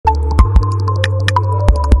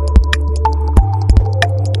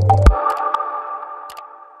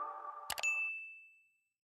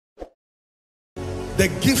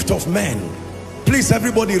gift of men. Please,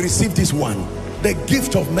 everybody receive this one. The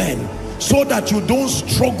gift of men, so that you don't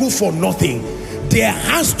struggle for nothing. There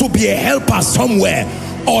has to be a helper somewhere,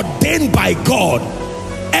 ordained by God.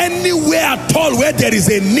 Anywhere at all where there is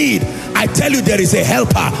a need, I tell you, there is a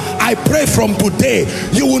helper. I pray from today,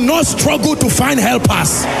 you will not struggle to find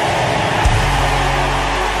helpers.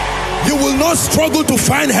 You will not struggle to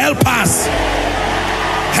find helpers.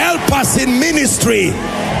 Helpers in ministry,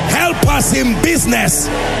 helpers in business,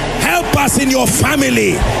 helpers in your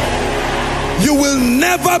family. You will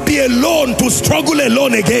never be alone to struggle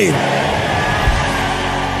alone again.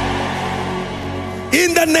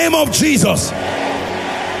 In the name of Jesus,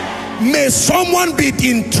 may someone be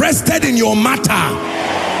interested in your matter.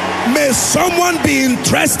 May someone be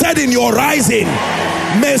interested in your rising.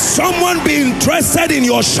 May someone be interested in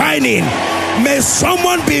your shining. May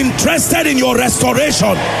someone be interested in your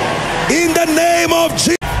restoration. In the name of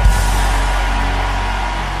Jesus.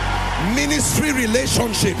 Ministry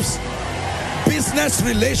relationships, business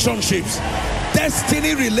relationships,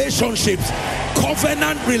 destiny relationships,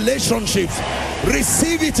 covenant relationships,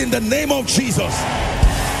 receive it in the name of Jesus.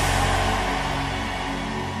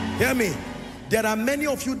 Hear me. There are many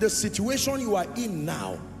of you, the situation you are in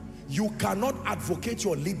now, you cannot advocate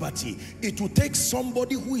your liberty. It will take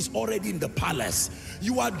somebody who is already in the palace.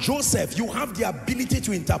 You are Joseph. You have the ability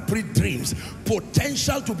to interpret dreams,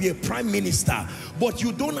 potential to be a prime minister, but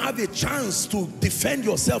you don't have a chance to defend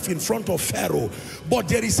yourself in front of Pharaoh. But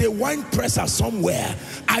there is a wine presser somewhere.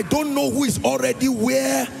 I don't know who is already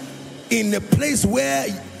where, in a place where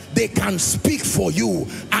they can speak for you,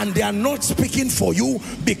 and they are not speaking for you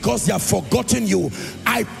because they have forgotten you.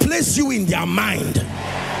 I place you in their mind.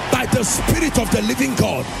 By the Spirit of the living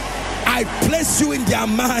God, I place you in their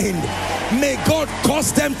mind. May God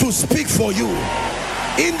cause them to speak for you.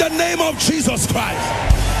 In the name of Jesus Christ.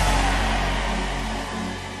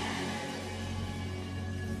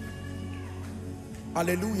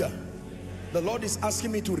 Hallelujah. The Lord is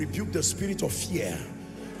asking me to rebuke the spirit of fear.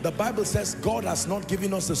 The Bible says God has not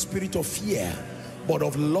given us the spirit of fear, but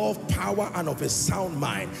of love, power, and of a sound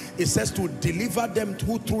mind. It says to deliver them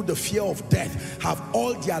who through the fear of death have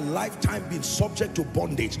all their lifetime been subject to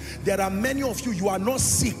bondage. There are many of you, you are not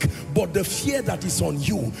sick, but the fear that is on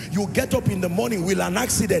you, you get up in the morning, will an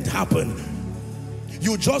accident happen?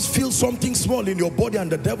 You just feel something small in your body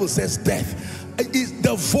and the devil says death. It is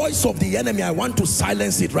the voice of the enemy. I want to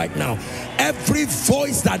silence it right now. Every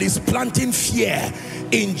voice that is planting fear,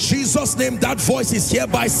 in Jesus' name, that voice is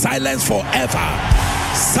hereby silenced forever.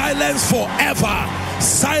 Silence forever.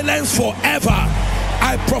 Silence forever.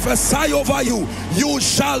 I prophesy over you, you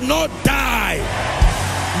shall not die.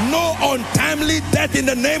 No untimely death in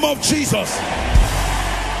the name of Jesus.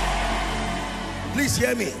 Please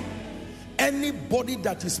hear me. Anybody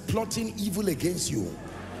that is plotting evil against you,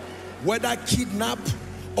 whether kidnap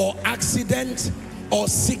or accident or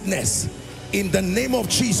sickness, in the name of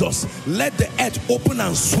Jesus, let the earth open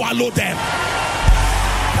and swallow them.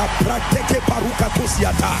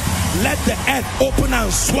 Let the earth open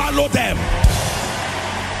and swallow them.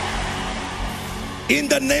 In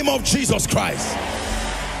the name of Jesus Christ.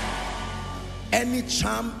 Any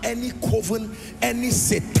charm, any coven, any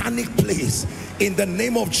satanic place, in the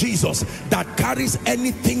name of Jesus, that carries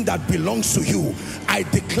anything that belongs to you, I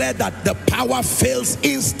declare that the power fails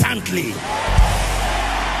instantly.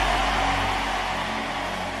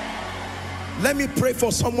 Let me pray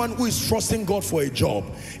for someone who is trusting God for a job.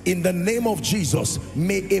 In the name of Jesus,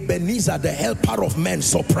 may Ebenezer, the helper of men,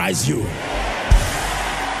 surprise you.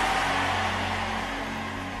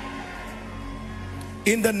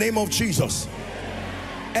 In the name of Jesus.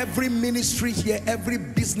 Every ministry here, every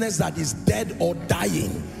business that is dead or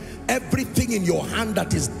dying, everything in your hand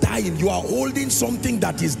that is dying, you are holding something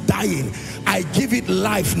that is dying, I give it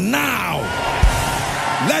life now.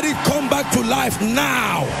 Let it come back to life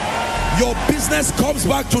now. Your business comes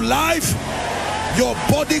back to life. Your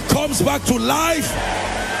body comes back to life.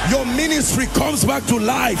 Your ministry comes back to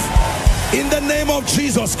life. In the name of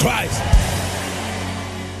Jesus Christ.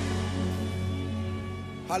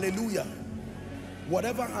 Hallelujah.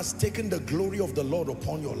 Whatever has taken the glory of the Lord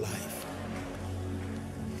upon your life.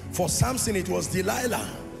 For Samson, it was Delilah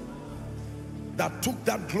that took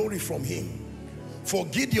that glory from him. For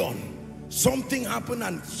Gideon, something happened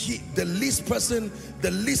and the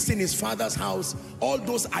least in his father's house, all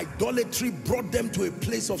those idolatry brought them to a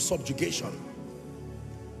place of subjugation.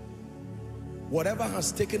 Whatever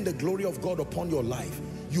has taken the glory of God upon your life,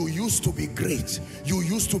 you used to be great, you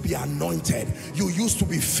used to be anointed, you used to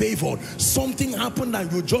be favored. Something happened and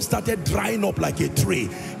you just started drying up like a tree.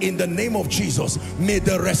 In the name of Jesus, may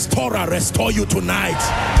the restorer restore you tonight.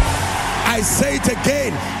 I say it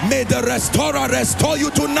again. May the restorer restore you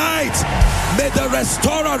tonight. May the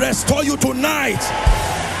restorer restore you tonight.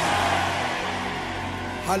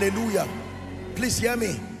 Hallelujah. Please hear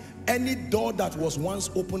me. Any door that was once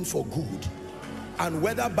open for good, and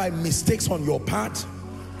whether by mistakes on your part,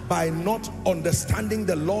 by not understanding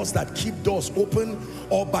the laws that keep doors open,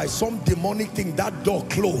 or by some demonic thing, that door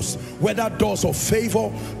closed, whether doors of favor,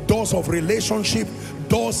 doors of relationship,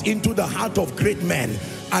 doors into the heart of great men,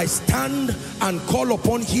 I stand and call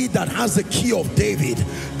upon he that has the key of David,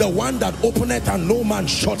 the one that openeth and no man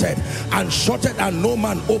shutteth, and shutteth and no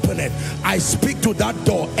man openeth. I speak to that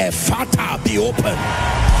door. Ephata, be open,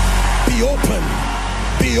 be open,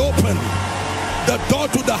 be open. The door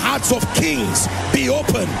to the hearts of kings, be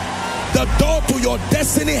open. The door to your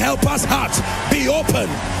destiny helpers' hearts, be open.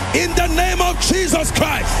 In the name of Jesus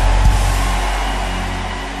Christ.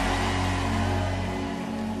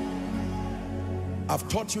 I've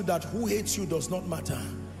taught you that who hates you does not matter,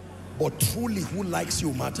 but truly who likes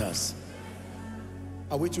you matters.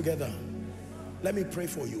 Are we together? Let me pray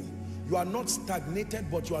for you. You are not stagnated,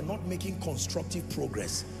 but you are not making constructive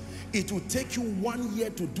progress. It will take you 1 year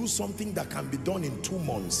to do something that can be done in 2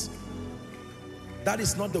 months. That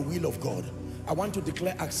is not the will of God. I want to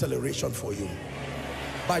declare acceleration for you.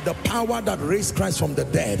 By the power that raised Christ from the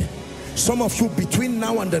dead, some of you between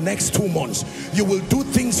now and the next 2 months, you will do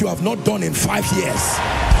things you have not done in 5 years.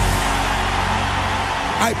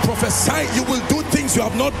 I prophesy you will do things you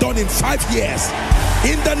have not done in 5 years.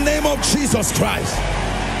 In the name of Jesus Christ.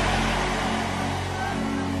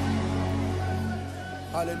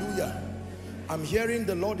 Hallelujah. I'm hearing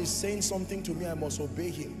the Lord is saying something to me. I must obey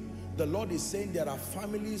him. The Lord is saying there are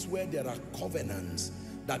families where there are covenants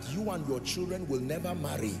that you and your children will never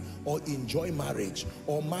marry or enjoy marriage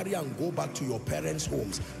or marry and go back to your parents'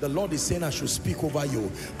 homes. The Lord is saying I should speak over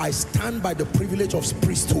you. I stand by the privilege of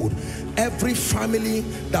priesthood. Every family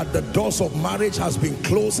that the doors of marriage has been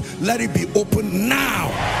closed, let it be open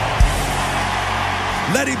now.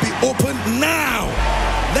 Let it be open now.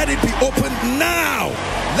 Let it be open now.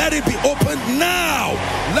 Let it be open now.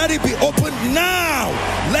 Let it be open now.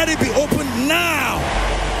 Let it be open now.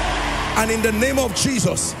 And in the name of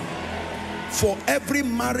Jesus, for every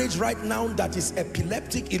marriage right now that is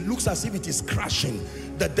epileptic, it looks as if it is crashing.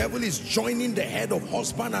 The devil is joining the head of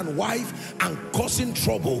husband and wife and causing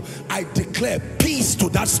trouble. I declare peace to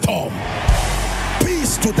that storm.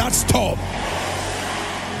 Peace to that storm.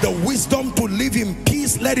 The wisdom to live in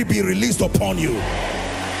peace, let it be released upon you.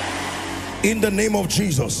 In the name of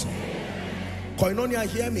Jesus. Koinonia,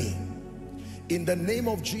 hear me. In the name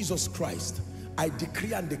of Jesus Christ, I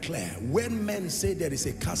decree and declare, when men say there is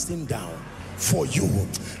a casting down for you,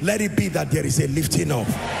 let it be that there is a lifting up.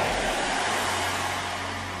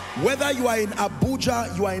 Whether you are in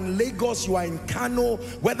Abuja, you are in Lagos, you are in Kano,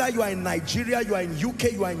 whether you are in Nigeria, you are in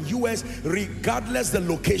UK, you are in US, regardless the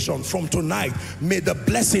location, from tonight, may the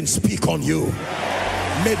blessing speak on you.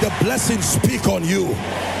 May the blessing speak on you.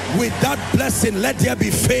 With that blessing, let there be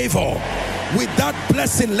favor. With that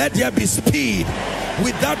blessing, let there be speed.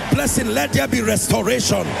 With that blessing, let there be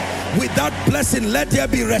restoration. With that blessing, let there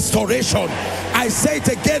be restoration. I say it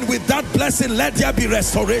again, with that blessing, let there be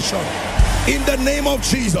restoration. In the name of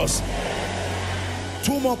Jesus.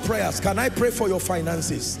 2 more prayers. Can I pray for your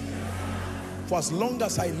finances? For as long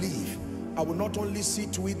as I live, I will not only see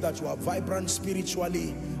to it that you are vibrant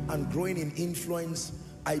spiritually and growing in influence.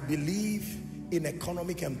 I believe in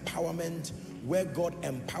economic empowerment, where God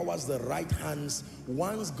empowers the right hands.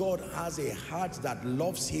 Once God has a heart that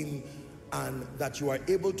loves him and that you are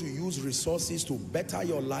able to use resources to better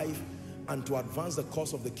your life and to advance the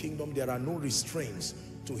cause of the kingdom, there are no restraints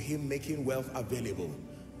to him making wealth available.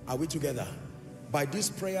 Are we together? By this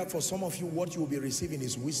prayer, for some of you, what you will be receiving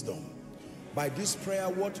is wisdom. By this prayer,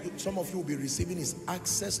 what some of you will be receiving is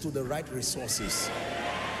access to the right resources.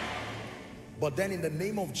 But then in the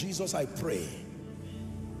name of Jesus, I pray.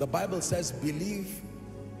 The Bible says, believe.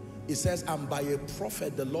 It says, and by a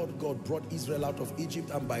prophet the Lord God brought Israel out of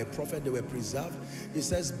Egypt, and by a prophet they were preserved. It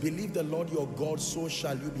says, believe the Lord your God, so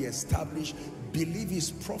shall you be established. Believe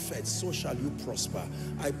his prophets, so shall you prosper.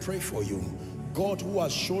 I pray for you. God who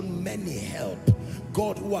has shown many help,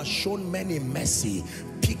 God who has shown many mercy,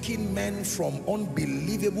 picking men from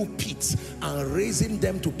unbelievable pits and raising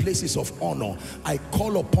them to places of honor. I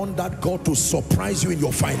call upon that God to surprise you in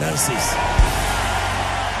your finances.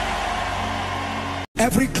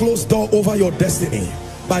 Every closed door over your destiny,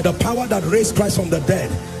 by the power that raised Christ from the dead,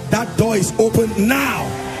 that door is open now.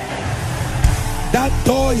 That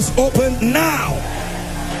door is open now.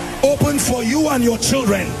 Open for you and your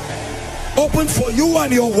children. Open for you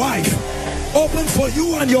and your wife. Open for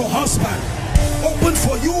you and your husband. open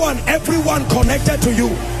for you and everyone connected to you.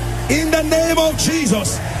 In the name of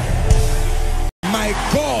Jesus. My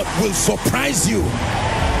God will surprise you.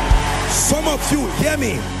 Some of you, hear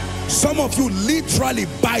me, some of you literally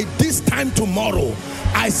by this time tomorrow,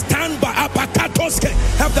 I stand by Apakatoske,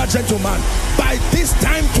 help that gentleman. By this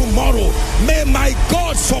time tomorrow, may my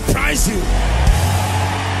God surprise you.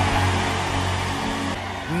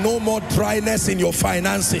 No more dryness in your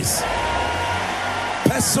finances.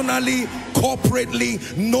 Personally, corporately,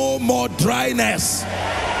 no more dryness.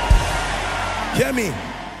 Hear me.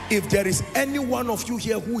 If there is any one of you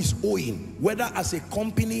here who is owing, whether as a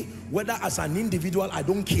company, whether as an individual, I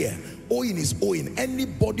don't care. Owing is owing.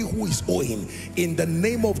 Anybody who is owing, in the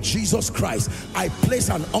name of Jesus Christ, I place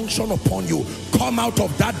an unction upon you. Come out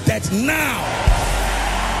of that debt now.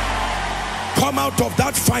 Come out of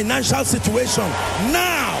that financial situation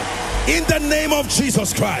now. In the name of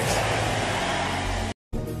Jesus Christ.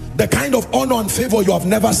 The kind of honor and favor you have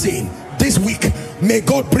never seen. This week, may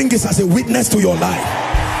God bring this as a witness to your life.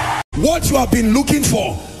 What you have been looking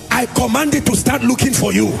for, I command it to start looking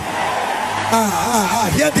for you.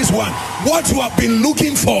 Hear this one. What you have been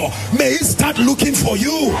looking for, may it start looking for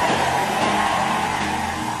you.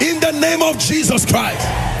 In the name of Jesus Christ.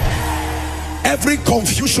 Every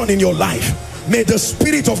confusion in your life, may the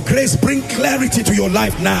Spirit of grace bring clarity to your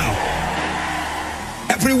life now.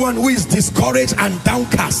 Everyone who is discouraged and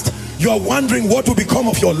downcast, you are wondering what will become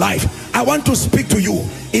of your life, I want to speak to you.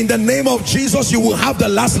 In the name of Jesus, you will have the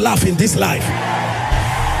last laugh in this life.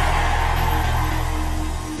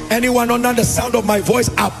 Anyone under the sound of my voice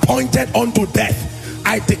appointed unto death,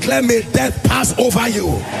 I declare, may death pass over you.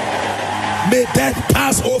 May death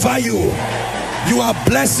pass over you. You are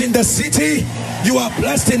blessed in the city. You are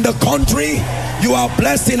blessed in the country. You are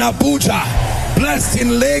blessed in Abuja, blessed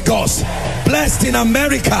in Lagos, blessed in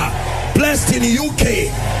America, blessed in UK,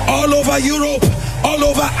 all over Europe, all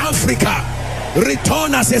over Africa.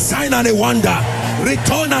 Return as a sign and a wonder.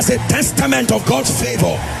 Return as a testament of God's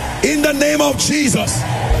favor. In the name of Jesus.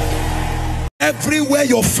 Everywhere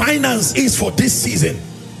your finance is for this season,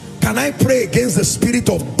 can I pray against the spirit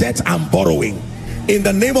of debt and borrowing? In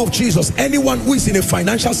the name of Jesus, anyone who is in a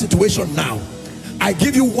financial situation now, I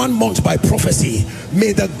give you 1 month by prophecy.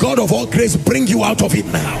 May the God of all grace bring you out of it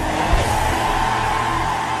now.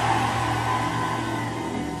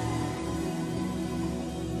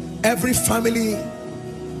 Every family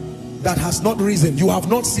that has not risen, you have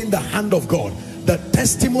not seen the hand of God, the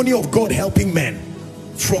testimony of God helping men,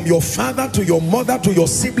 from your father to your mother to your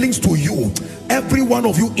siblings to you. Every one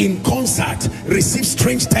of you in concert receive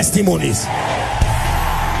strange testimonies.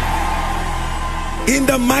 In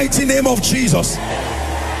the mighty name of Jesus.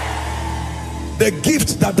 The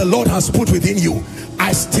gift that the Lord has put within you,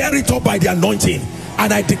 I stir it up by the anointing,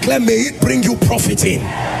 and I declare, may it bring you profit in.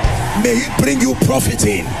 May it bring you profit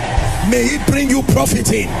in. May it bring you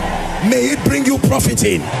profit in. May it bring you profit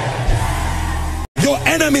in. Your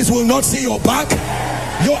enemies will not see your back.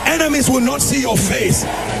 Your enemies will not see your face.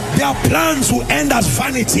 Their plans will end as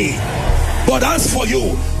vanity. But as for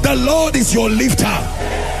you, the Lord is your lifter.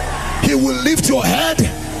 He will lift your head.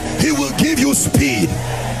 He will give you speed.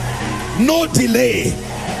 No delay.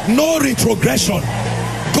 No retrogression.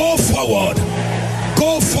 Go forward.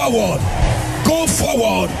 Go forward. Go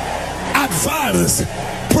forward. Advance.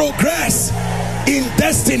 Progress in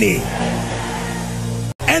destiny.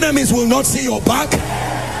 Enemies will not see your back.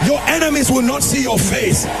 Your enemies will not see your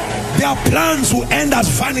face. Their plans will end as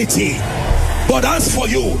vanity. But as for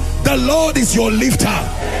you, the Lord is your lifter.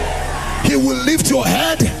 He will lift your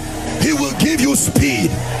head. He will give you speed.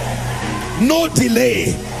 No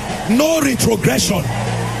delay. No retrogression.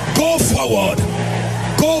 Go forward.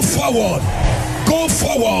 Go forward. Go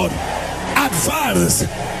forward. Advance.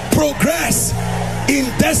 Progress in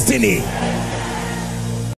destiny.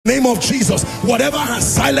 Name of Jesus, whatever has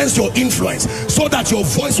silenced your influence so that your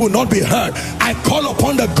voice will not be heard, I call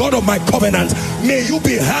upon the God of my covenant. May you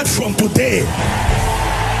be heard from today.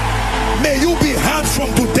 May you be heard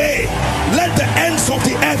from today. Let the ends of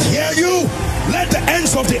the earth hear you. Let the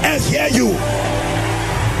ends of the earth hear you.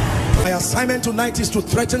 My assignment tonight is to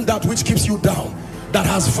threaten that which keeps you down, that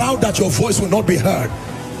has vowed that your voice will not be heard.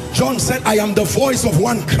 John said, I am the voice of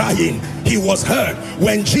one crying. He was heard.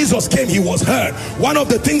 When Jesus came, he was heard. One of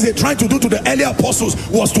the things they tried to do to the early apostles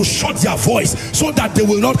was to shut their voice so that they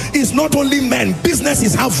will not. It's not only men.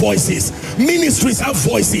 Businesses have voices. Ministries have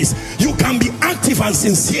voices. You can be active and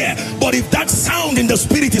sincere, but if that sound in the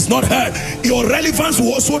spirit is not heard, your relevance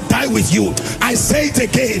will also die with you. I say it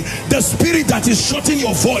again. The spirit that is shutting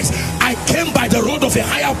your voice, I came by the road of a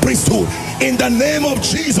higher priesthood. In the name of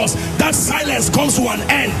Jesus, that silence comes to an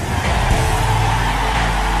end.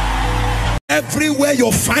 Everywhere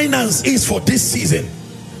your finance is for this season,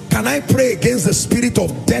 can I pray against the spirit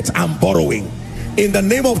of debt and borrowing? In the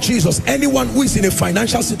name of Jesus, anyone who is in a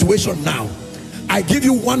financial situation now, I give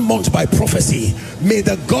you 1 month by prophecy. May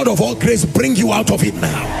the God of all grace bring you out of it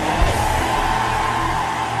now.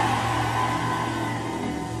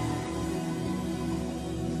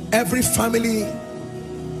 Every family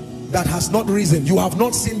that has not risen, you have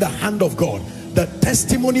not seen the hand of God, the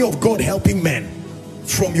testimony of God helping men.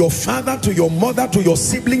 From your father to your mother to your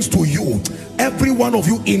siblings to you, every one of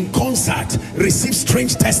you in concert receive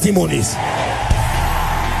strange testimonies.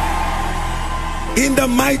 In the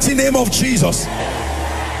mighty name of Jesus,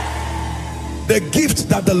 the gift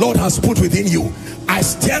that the Lord has put within you, I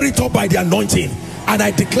stir it up by the anointing and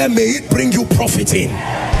I declare, may it bring you profit in.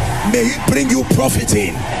 May it bring you profit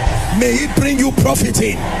in. May it bring you profit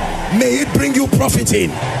in. May it bring you profit in.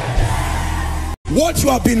 What you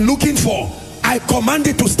have been looking for, I command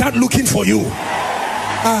it to start looking for you.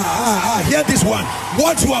 Hear this one.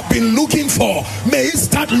 What you have been looking for, may it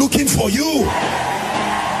start looking for you.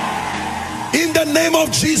 In the name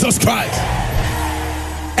of Jesus Christ.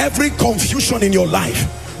 Every confusion in your life,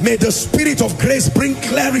 may the Spirit of grace bring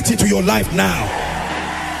clarity to your life now.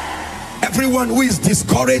 Everyone who is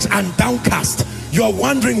discouraged and downcast, you are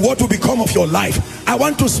wondering what will become of your life, I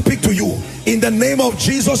want to speak to you. In the name of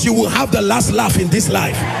Jesus, you will have the last laugh in this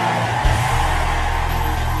life.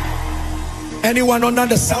 Anyone under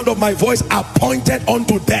the sound of my voice appointed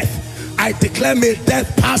unto death, I declare, may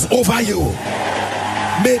death pass over you.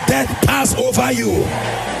 May death pass over you.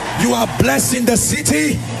 You are blessed in the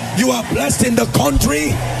city, you are blessed in the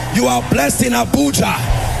country, you are blessed in Abuja,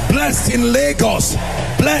 blessed in Lagos,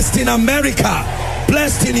 blessed in America,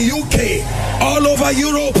 blessed in UK, all over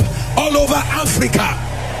Europe, all over Africa.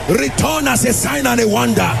 Return as a sign and a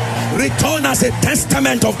wonder. Return as a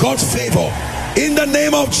testament of God's favor. In the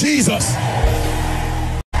name of Jesus.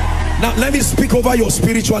 Now let me speak over your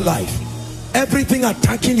spiritual life. Everything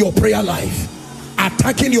attacking your prayer life,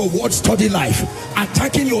 attacking your word study life,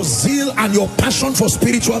 attacking your zeal and your passion for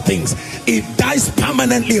spiritual things, it dies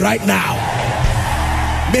permanently right now.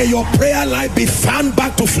 May your prayer life be fanned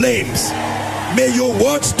back to flames. May your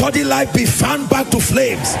word study life be fanned back to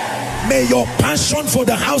flames. May your passion for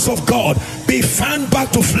the house of God be fanned back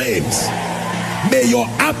to flames. May your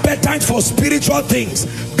appetite for spiritual things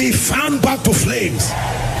be fanned back to flames.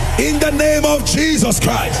 In the name of Jesus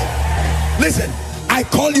Christ. Listen, I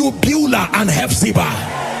call you Beulah and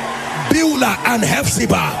Hephzibah. Beulah and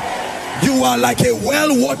Hephzibah. You are like a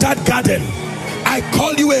well-watered garden. I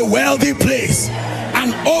call you a wealthy place,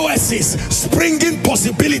 an oasis springing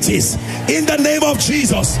possibilities. In the name of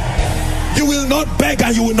Jesus. You will not beg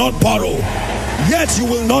and you will not borrow, yet you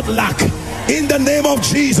will not lack. In the name of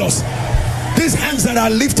Jesus. These hands that are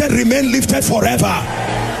lifted remain lifted forever.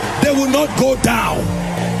 They will not go down.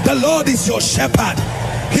 The Lord is your shepherd.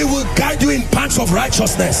 He will guide you in paths of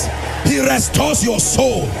righteousness. He restores your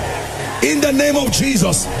soul. In the name of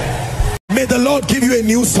Jesus. May the Lord give you a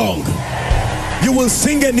new song. You will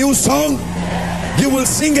sing a new song. You will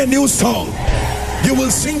sing a new song. You will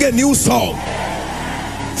sing a new song.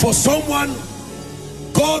 For someone,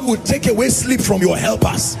 God will take away sleep from your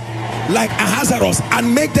helpers like Ahasuerus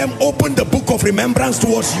and make them open the book of remembrance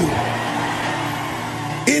towards you.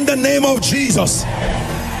 In the name of Jesus.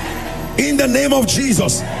 In the name of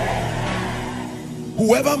Jesus.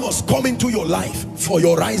 Whoever must come into your life for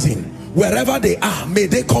your rising, wherever they are, may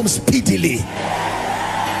they come speedily.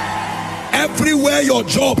 Everywhere your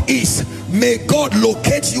job is, may God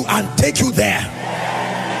locate you and take you there.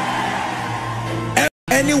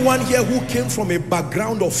 Anyone here who came from a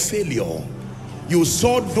background of failure, you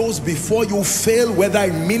saw those before you fail, whether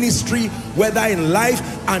in ministry, whether in life,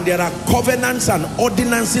 and there are covenants and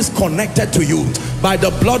ordinances connected to you by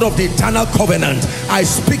the blood of the eternal covenant. I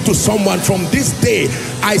speak to someone from this day.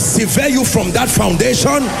 I sever you from that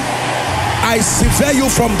foundation. I sever you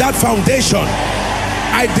from that foundation.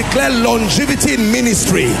 I declare longevity in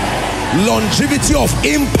ministry, longevity of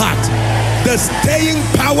impact, the staying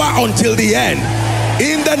power until the end.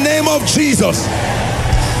 In the name of Jesus.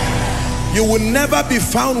 You will never be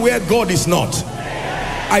found where God is not.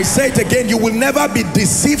 I say it again, you will never be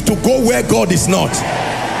deceived to go where God is not.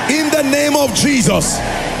 In the name of Jesus.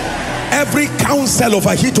 Every counsel of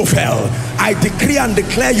Ahithophel, I decree and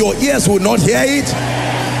declare your ears will not hear it.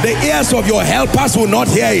 The ears of your helpers will not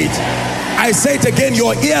hear it. I say it again,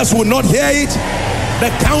 your ears will not hear it. The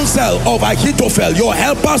counsel of Ahithophel, your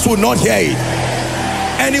helpers will not hear it.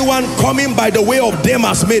 Anyone coming by the way of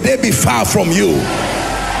Demas, may they be far from you.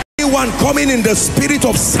 Anyone coming in the spirit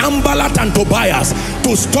of Sanballat and Tobias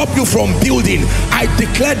to stop you from building, I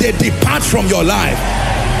declare they depart from your life.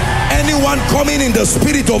 Anyone coming in the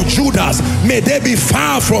spirit of Judas, may they be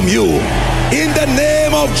far from you. In the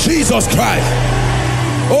name of Jesus Christ.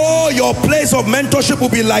 Oh, your place of mentorship will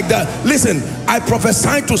be like that. Listen, I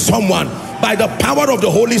prophesy to someone, by the power of the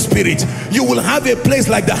Holy Spirit, you will have a place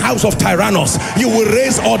like the house of Tyrannus. You will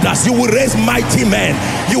raise others. You will raise mighty men.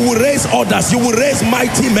 You will raise others. You will raise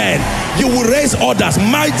mighty men. You will raise others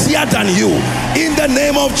mightier than you. In the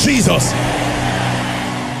name of Jesus.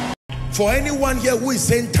 For anyone here who is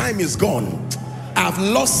saying time is gone, I've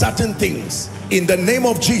lost certain things, in the name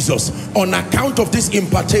of Jesus, on account of this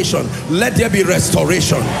impartation, let there be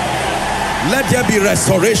restoration. Let there be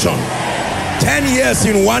restoration. 10 years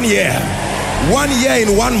in 1 year, 1 year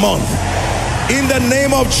in 1 month, in the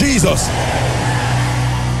name of Jesus.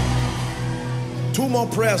 2 more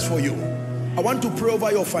prayers for you. I want to pray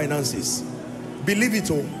over your finances. Believe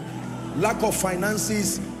it all, lack of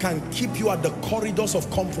finances can keep you at the corridors of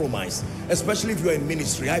compromise, especially if you're in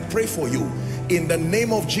ministry. I pray for you in the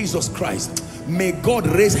name of Jesus Christ. May God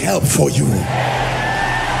raise help for you.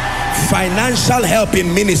 Financial help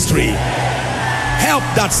in ministry. Help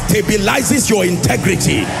that stabilizes your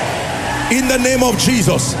integrity. In the name of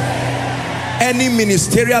Jesus. Any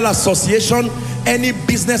ministerial association, any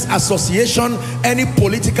business association, any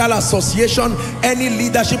political association, any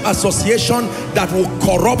leadership association that will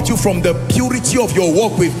corrupt you from the purity of your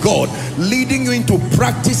walk with God, leading you into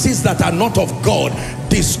practices that are not of God,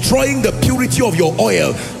 destroying the purity of your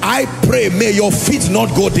oil, I pray, may your feet not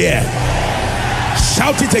go there.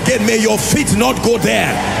 Shout it again, may your feet not go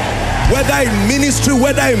there. Whether in ministry,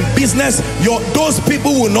 whether in business, those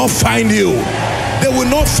people will not find you. They will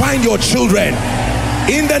not find your children.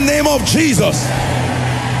 In the name of Jesus.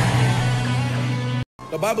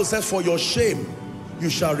 The Bible says, for your shame you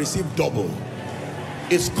shall receive double.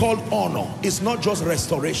 It's called honor. It's not just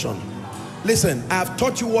restoration. Listen, I have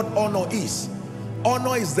taught you what honor is.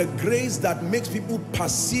 Honor is the grace that makes people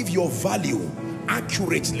perceive your value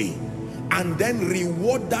accurately and then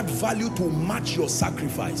reward that value to match your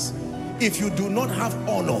sacrifice. If you do not have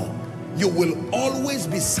honor, you will always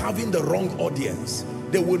be serving the wrong audience.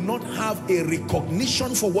 They will not have a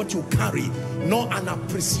recognition for what you carry, nor an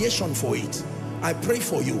appreciation for it. I pray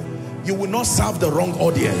for you. You will not serve the wrong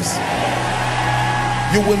audience.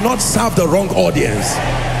 You will not serve the wrong audience.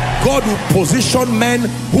 God will position men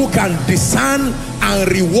who can discern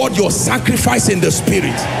and reward your sacrifice in the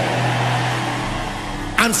spirit.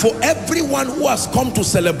 And for everyone who has come to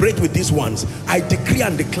celebrate with these ones, I decree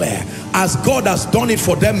and declare, as God has done it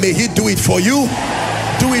for them, may He do it for you.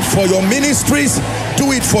 Do it for your ministries.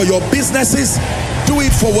 Do it for your businesses. Do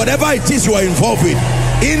it for whatever it is you are involved with.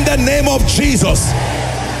 In the name of Jesus.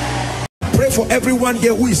 Pray for everyone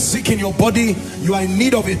here who is sick in your body. You are in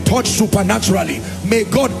need of a touch supernaturally. May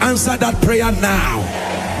God answer that prayer now.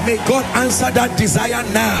 May God answer that desire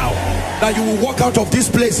now. That you will walk out of this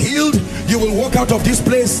place healed. You will walk out of this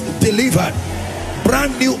place delivered.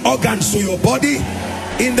 Brand new organs to your body.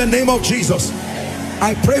 In the name of Jesus.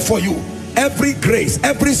 I pray for you. Every grace,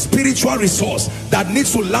 every spiritual resource that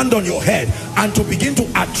needs to land on your head and to begin to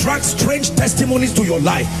attract strange testimonies to your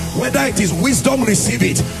life, whether it is wisdom, receive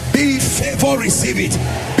it. Be it favor, receive it.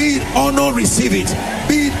 Be it honor, receive it.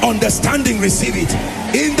 Be it understanding, receive it.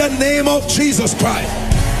 In the name of Jesus Christ.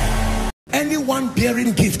 Anyone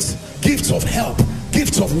bearing gifts, gifts of help,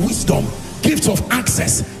 gifts of wisdom, gifts of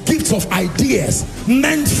access, gifts of ideas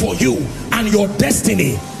meant for you and your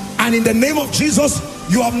destiny, and in the name of Jesus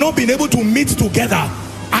you have not been able to meet together,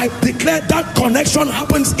 I declare that connection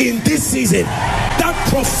happens in this season. That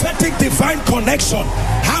prophetic divine connection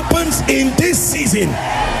happens in this season.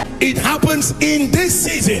 It happens in this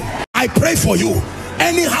season. I pray for you.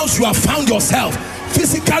 Any house you have found yourself,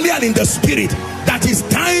 physically and in the spirit, that is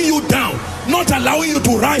tying you down, not allowing you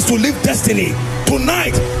to rise to live destiny,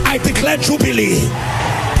 tonight I declare jubilee.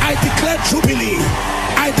 I declare jubilee.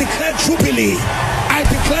 I declare jubilee. I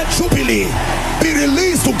declare jubilee. Be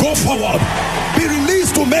released to go forward. Be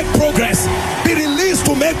released to make progress. Be released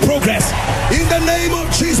to make progress. In the name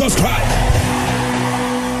of Jesus Christ.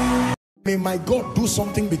 May my God do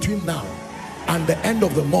something between now and the end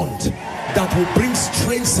of the month that will bring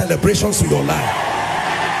strange celebrations to your life.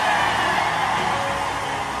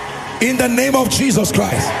 In the name of Jesus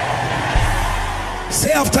Christ.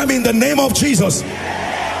 Say after me, in the name of Jesus.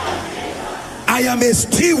 I am a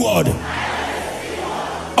steward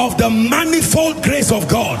of the manifold grace of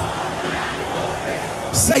God.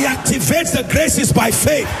 Say, activate the graces by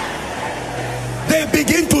faith. They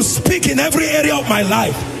begin to speak in every area of my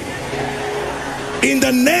life. In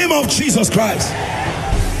the name of Jesus Christ.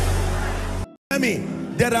 I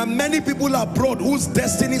mean, There are many people abroad whose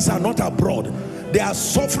destinies are not abroad. They are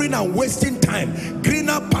suffering and wasting time.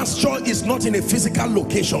 Greener pasture is not in a physical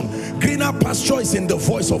location. Greener pasture is in the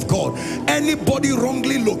voice of God. Anybody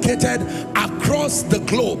wrongly located across the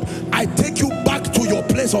globe, I take you back to your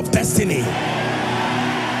place of destiny.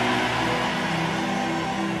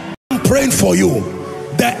 I'm praying for you.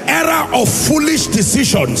 The era of foolish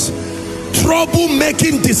decisions,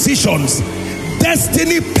 trouble-making decisions,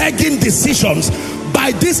 destiny-pegging decisions,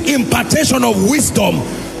 by this impartation of wisdom,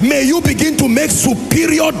 may you begin to make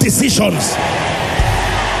superior decisions.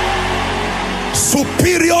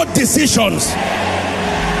 Superior decisions.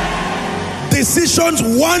 Decisions,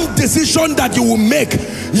 one decision that you will make,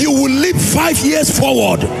 you will leap 5 years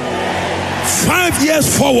forward. 5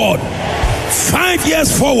 years forward. 5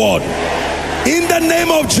 years forward. In the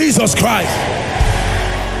name of Jesus Christ.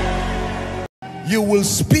 You will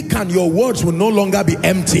speak and your words will no longer be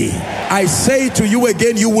empty. I say to you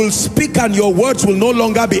again, you will speak and your words will no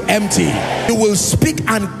longer be empty. You will speak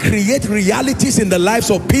and create realities in the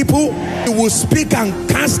lives of people. You will speak and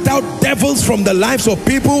cast out devils from the lives of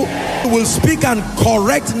people. You will speak and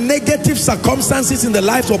correct negative circumstances in the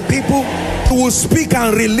lives of people. You will speak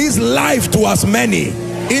and release life to as many.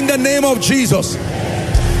 In the name of Jesus.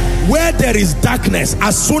 Where there is darkness,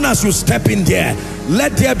 as soon as you step in there,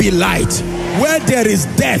 let there be light. Where there is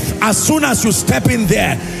death, as soon as you step in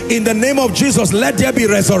there, in the name of Jesus, let there be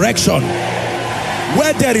resurrection.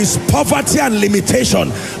 Where there is poverty and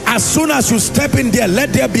limitation, as soon as you step in there,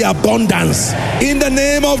 let there be abundance. In the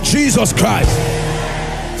name of Jesus Christ.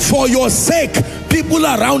 For your sake, people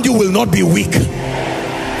around you will not be weak.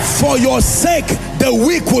 For your sake, the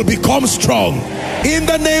weak will become strong. In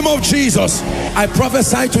the name of Jesus, I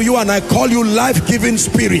prophesy to you and I call you life-giving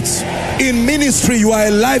spirits. In ministry, you are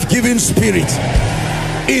a life-giving spirit.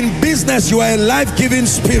 In business, you are a life-giving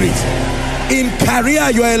spirit. In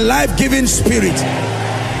career, you are a life-giving spirit.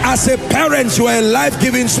 As a parent, you are a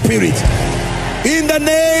life-giving spirit. In the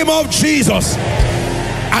name of Jesus.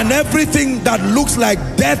 And everything that looks like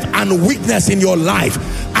death and weakness in your life,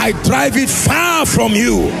 I drive it far from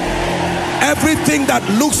you. Everything that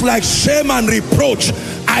looks like shame and reproach,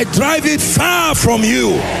 I drive it far from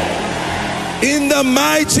you. In the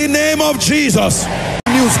mighty name of Jesus.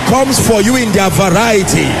 News comes for you in their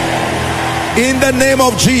variety. In the name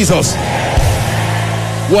of Jesus.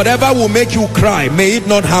 Whatever will make you cry, may it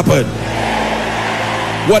not happen.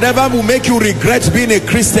 Whatever will make you regret being a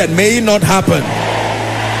Christian, may it not happen.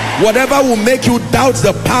 Whatever will make you doubt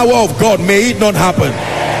the power of God, may it not happen.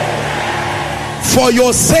 For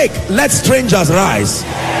your sake, let strangers rise.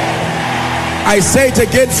 I say it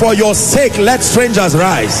again, for your sake, let strangers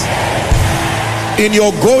rise. In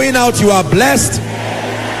your going out, you are blessed.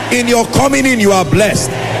 In your coming in, you are blessed.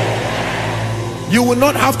 You will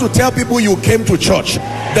not have to tell people you came to church.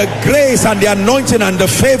 The grace and the anointing and the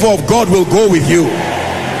favor of God will go with you.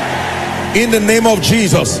 In the name of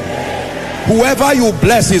Jesus. Whoever you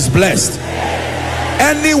bless is blessed.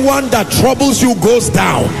 Anyone that troubles you goes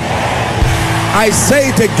down. I say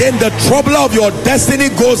it again, the trouble of your destiny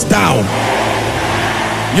goes down.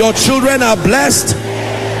 Your children are blessed.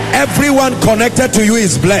 Everyone connected to you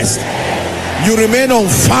is blessed. You remain on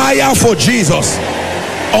fire for Jesus.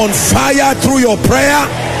 On fire through your prayer.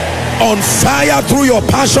 On fire through your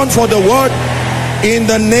passion for the word. In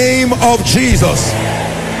the name of Jesus.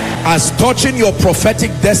 As touching your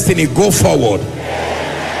prophetic destiny, go forward.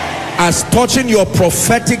 As touching your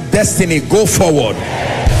prophetic destiny, go forward.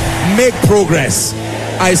 Make progress.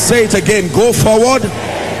 I say it again, go forward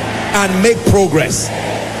and make progress.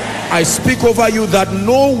 I speak over you that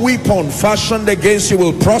no weapon fashioned against you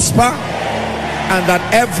will prosper, and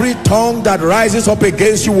that every tongue that rises up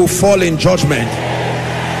against you will fall in judgment.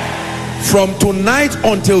 From tonight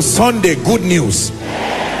until Sunday, good news.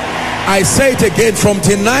 I say it again, from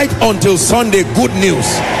tonight until Sunday, good news.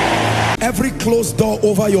 Every closed door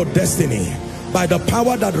over your destiny, by the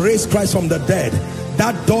power that raised Christ from the dead,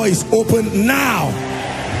 that door is open now.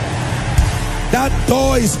 That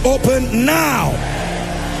door is open now.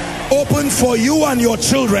 Open for you and your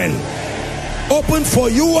children. Open for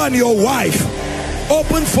you and your wife.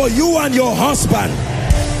 Open for you and your husband.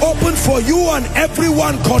 Open for you and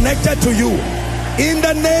everyone connected to you. In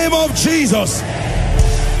the name of Jesus.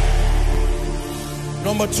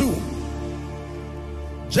 Number 2.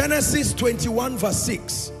 Genesis 21 verse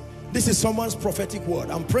 6. This is someone's prophetic word.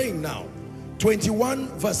 I'm praying now. 21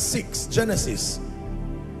 verse 6. Genesis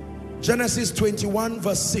 21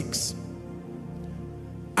 verse 6.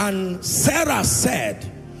 And Sarah said,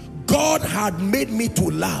 God had made me to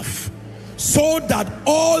laugh, so that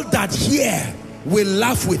all that hear will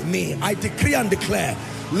laugh with me. I decree and declare,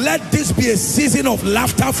 Let this be a season of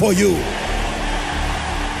laughter for you.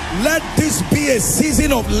 Let this be a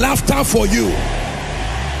season of laughter for you.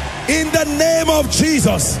 In the name of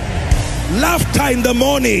Jesus. Laughter in the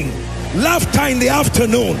morning, laughter in the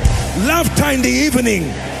afternoon, laughter in the evening,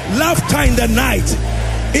 laughter in the night.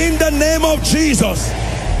 In the name of Jesus.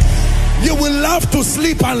 You will laugh to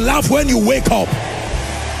sleep and laugh when you wake up.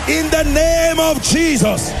 In the name of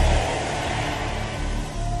Jesus.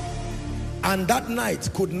 And that night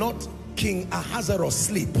could not King Ahasuerus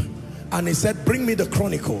sleep. And he said, bring me the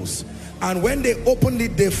Chronicles. And when they opened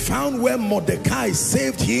it, they found where Mordecai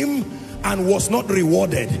saved him and was not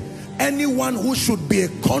rewarded. Anyone who should be a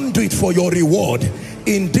conduit for your reward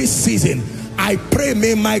in this season, I pray,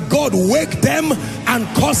 may my God wake them and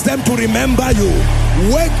cause them to remember you.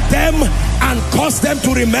 Wake them and cause them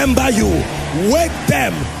to remember you. Wake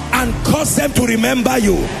them and cause them to remember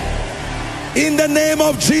you. In the name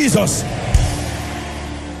of Jesus.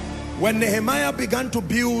 When Nehemiah began to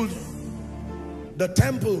build the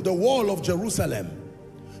temple, the wall of Jerusalem,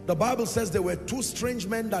 the Bible says there were two strange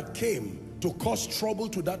men that came to cause trouble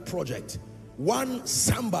to that project. One,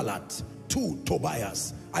 Sanballat. Two,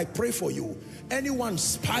 Tobias. I pray for you. Anyone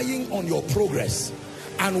spying on your progress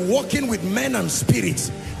and working with men and spirits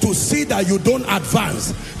to see that you don't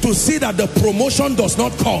advance, to see that the promotion does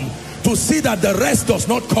not come, to see that the rest does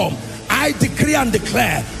not come, I decree and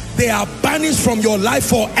declare they are banished from your life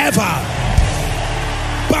forever.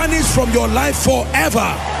 Banished from your life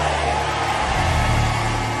forever.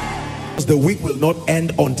 The week will not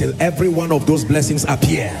end until every one of those blessings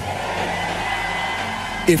appear.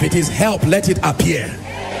 If it is help, let it appear.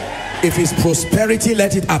 If it's prosperity,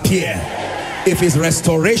 let it appear. If it's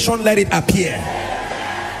restoration, let it appear.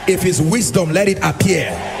 If it's wisdom, let it appear.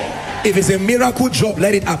 If it's a miracle job,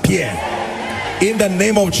 let it appear. In the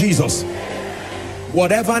name of Jesus.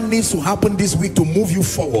 Whatever needs to happen this week to move you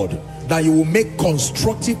forward, that you will make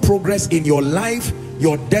constructive progress in your life,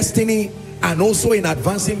 your destiny, and also in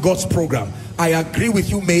advancing God's program. I agree with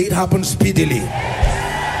you. May it happen speedily.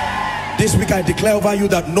 This week I declare over you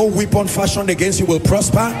that no weapon fashioned against you will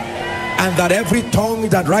prosper, and that every tongue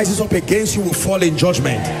that rises up against you will fall in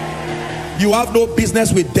judgment. You have no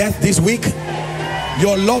business with death this week.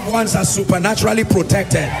 Your loved ones are supernaturally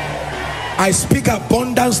protected. I speak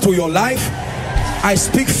abundance to your life. I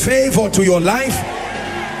speak favor to your life.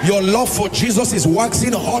 Your love for Jesus is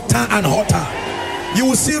waxing hotter and hotter. You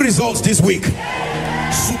will see results this week.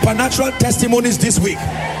 Supernatural testimonies this week.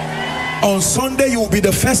 On Sunday you will be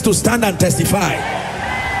the first to stand and testify.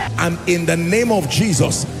 And in the name of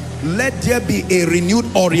Jesus, let there be a renewed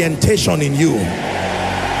orientation in you.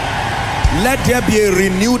 Let there be a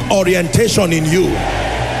renewed orientation in you.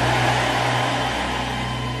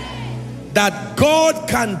 That God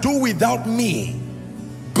can do without me.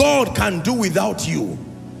 God can do without you.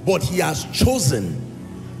 But he has chosen,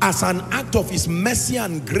 as an act of his mercy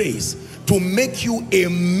and grace, to make you a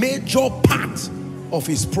major part of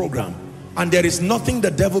his program. And there is nothing the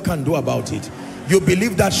devil can do about it. You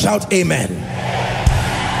believe that? Shout amen.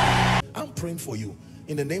 I'm praying for you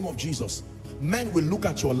in the name of Jesus. Men will look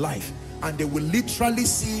at your life and they will literally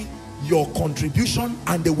see your contribution,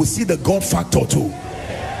 and they will see the God factor too.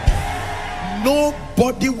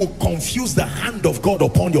 Nobody will confuse the hand of God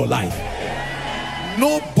upon your life.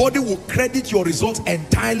 Nobody will credit your results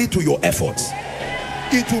entirely to your efforts.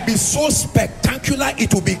 It will be so spectacular.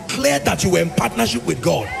 It will be clear that you were in partnership with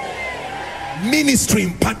God. Ministry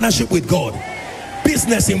in partnership with God.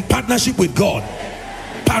 Business in partnership with God.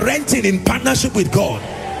 Parenting in partnership with God.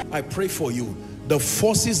 I pray for you. The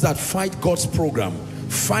forces that fight God's program,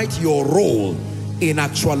 fight your role in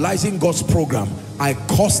actualizing God's program, I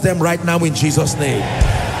curse them right now in Jesus' name.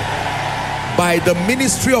 By the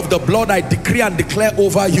ministry of the blood, I decree and declare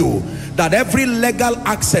over you that every legal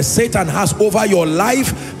access Satan has over your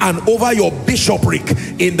life and over your bishopric,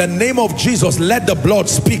 in the name of Jesus, let the blood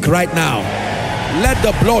speak right now. Let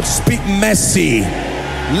the blood speak mercy.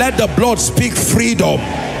 Let the blood speak freedom.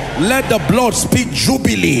 Let the blood speak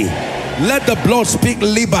jubilee. Let the blood speak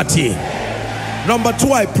liberty. Number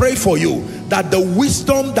two, I pray for you that the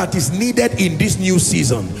wisdom that is needed in this new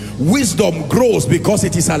season, wisdom grows because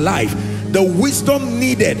it is alive. The wisdom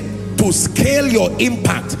needed to scale your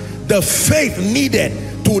impact, the faith needed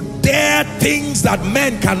to dare things that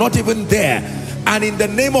men cannot even dare, and in the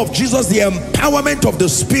name of Jesus, the empowerment of the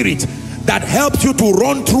Spirit that helps you to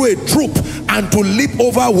run through a troop and to leap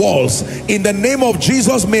over walls, in the name of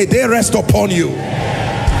Jesus, may they rest upon you.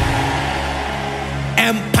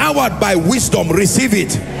 Empowered by wisdom, receive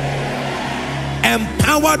it.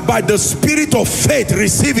 Empowered by the spirit of faith,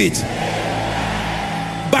 receive it.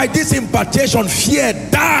 By this impartation, fear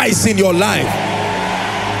dies in your life.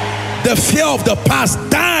 The fear of the past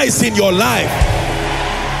dies in your life.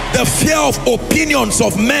 The fear of opinions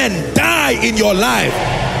of men die in your life.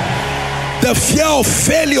 The fear of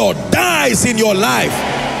failure dies in your life.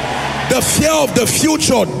 The fear of the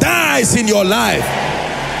future dies in your life.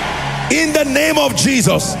 In the name of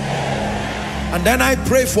Jesus. And then I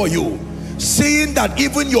pray for you, seeing that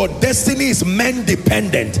even your destiny is men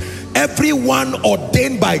dependent, everyone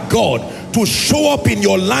ordained by God to show up in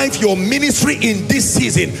your life, your ministry in this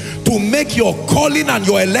season, to make your calling and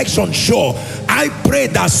your election sure, I pray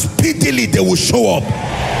that speedily they will show up.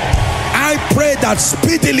 I pray that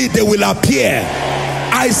speedily they will appear.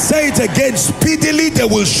 I say it again, speedily they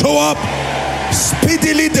will show up,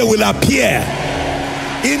 speedily they will appear,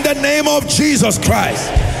 in the name of Jesus Christ.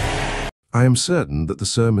 I am certain that the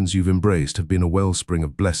sermons you've embraced have been a wellspring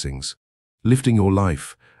of blessings, lifting your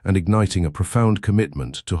life and igniting a profound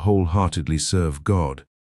commitment to wholeheartedly serve God.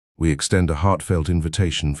 We extend a heartfelt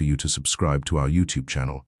invitation for you to subscribe to our YouTube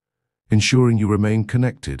channel, ensuring you remain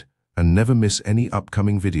connected and never miss any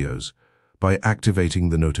upcoming videos by activating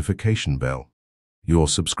the notification bell. Your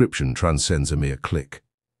subscription transcends a mere click.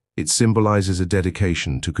 It symbolizes a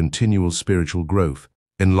dedication to continual spiritual growth,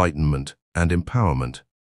 enlightenment, and empowerment.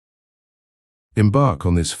 Embark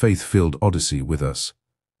on this faith-filled odyssey with us,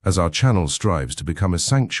 as our channel strives to become a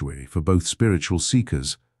sanctuary for both spiritual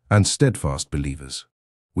seekers and steadfast believers.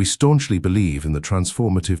 We staunchly believe in the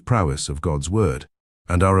transformative prowess of God's Word,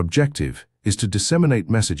 and our objective is to disseminate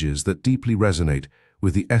messages that deeply resonate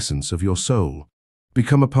with the essence of your soul.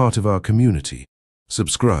 Become a part of our community,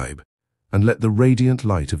 subscribe, and let the radiant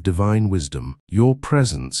light of divine wisdom. Your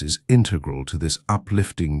presence is integral to this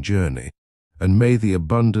uplifting journey, and may the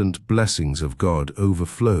abundant blessings of God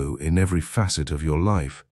overflow in every facet of your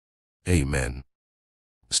life. Amen.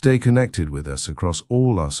 Stay connected with us across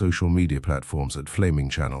all our social media platforms at Flaming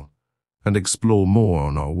Channel, and explore more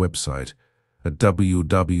on our website at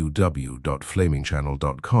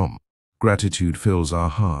www.flamingchannel.com. Gratitude fills our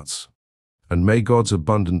hearts, and may God's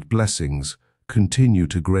abundant blessings continue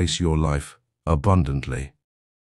to grace your life abundantly.